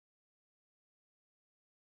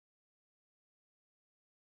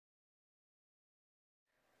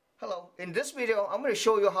Hello, in this video I'm going to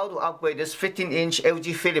show you how to upgrade this 15-inch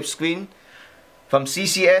LG Philips screen from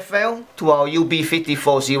CCFL to our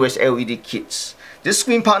LB150X LED kits. This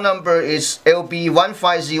screen part number is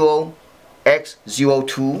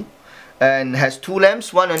LB150X02 and has two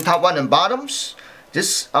lamps, one on top, one on bottoms.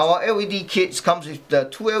 Our LED kits comes with the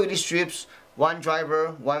two LED strips, one driver,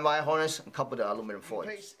 one wire harness, a couple of aluminum foils.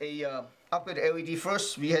 Place a upgrade LED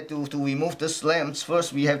first. We had to remove this lamps.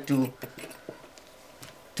 First we have to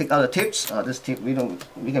take out the tips. This tip we can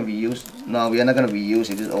reuse. No, we are not going to reuse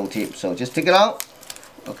it. This old tip. So just take it out.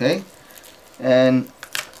 Okay. And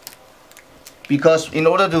because in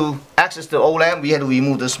order to access the old lamp, we had to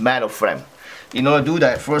remove this metal frame. In order to do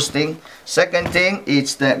that, first thing. Second thing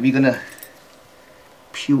is that we're gonna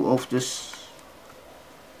peel off this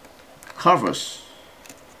covers.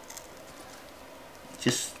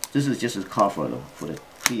 This is just a cover though, for the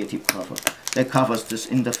clear tip cover that covers this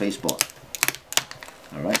interface board.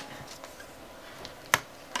 Alright.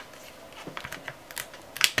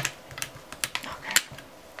 Okay.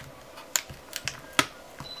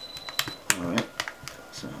 Alright.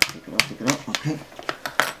 So take it out, okay.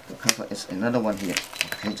 The cover is another one here.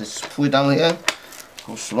 Okay, just pull it down here.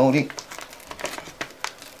 Go slowly.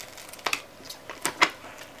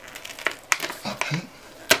 Okay.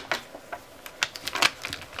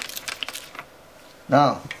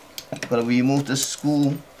 Now I'm gonna remove the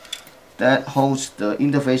screw that holds the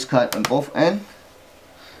interface card on both ends.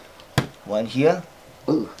 One here.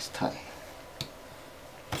 Oh, it's tight.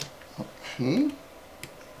 Okay.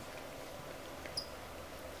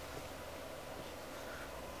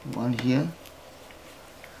 One here.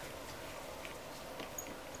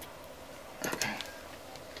 Okay.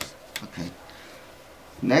 Okay.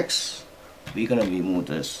 Next, we're gonna remove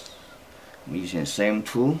this. I'm using the same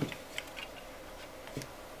tool.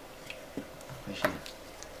 Right here.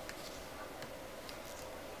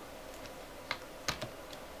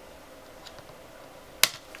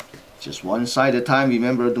 Just one side at a time.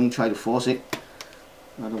 Remember, don't try to force it.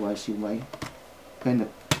 Otherwise, you might bend the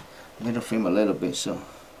metal frame a little bit. So,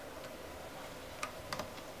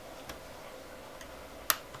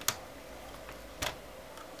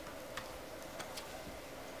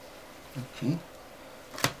 okay.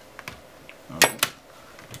 Alright.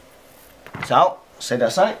 So, set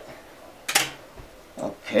aside.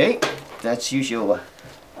 Okay. That's usually what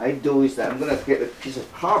I do is that I'm gonna get a piece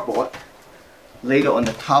of cardboard. Later on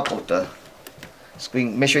the top of the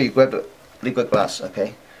screen, make sure you grab the liquid glass,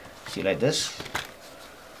 okay? See, like this,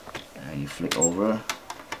 and you flip over.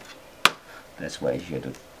 That's why you have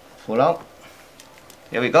to pull out.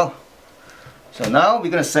 Here we go. So now we're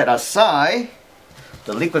gonna set aside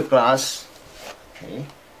the liquid glass. Okay.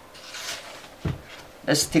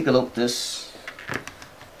 Let's take a look at this.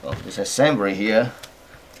 Oh, this assembly here.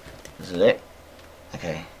 This is it.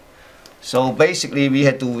 Okay. So basically, we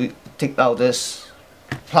had to take out this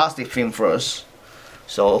plastic film first.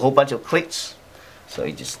 So a whole bunch of clicks. So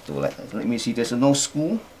you just do like that. Let me see, there's no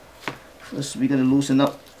screw. First we're gonna loosen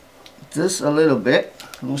up this a little bit.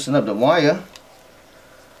 Loosen up the wire.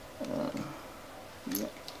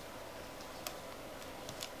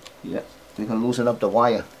 Yeah, we can loosen up the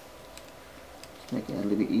wire. Make it a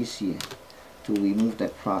little bit easier to remove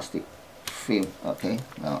that plastic film. Okay,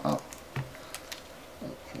 now out.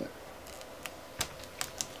 Okay.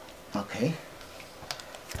 Okay,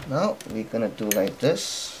 now we're gonna do like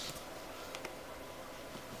this.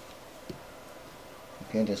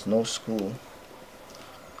 Okay, there's no screw.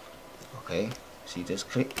 Okay, see this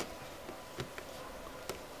click?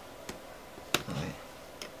 Okay.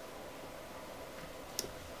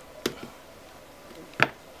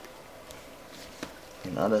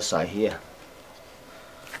 Another side here.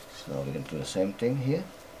 So we're gonna do the same thing here.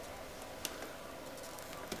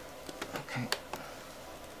 Okay.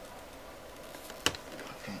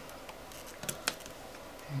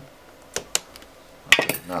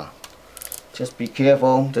 Now, just be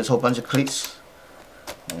careful. There's a whole bunch of clicks,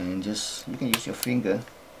 and just you can use your finger.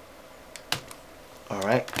 All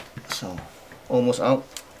right, so almost out.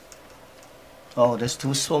 Oh, there's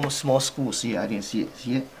two small screws here. I didn't see it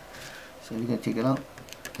here, so you can take it out.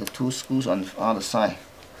 There's two screws on the other side.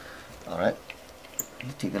 All right,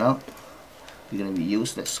 you take it out. We're gonna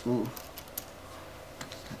reuse that screw.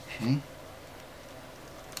 Okay,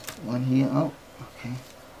 one here out. Okay,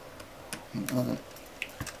 and other.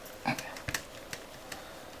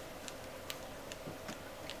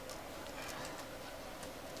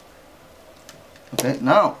 Okay,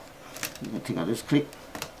 now you can take out this clip.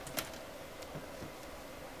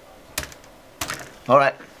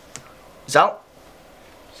 Alright, it's out.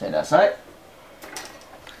 Set that aside.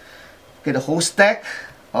 Okay, the whole stack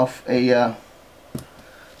of a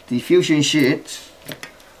diffusion sheet.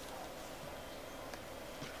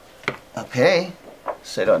 Okay,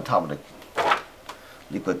 set on top of the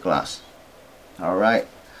liquid glass. Alright,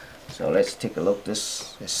 so let's take a look.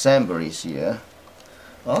 This assembly is here.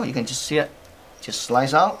 Oh, you can just see it. Just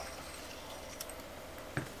slice out.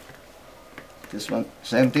 This one,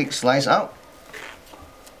 same thing, slice out.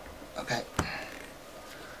 Okay.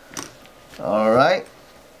 Alright.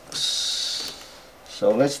 So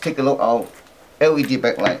let's take a look at our LED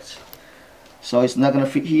backlight. So it's not gonna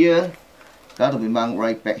fit here. That'll be mounted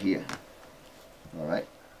right back here. Alright.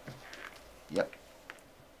 Yep.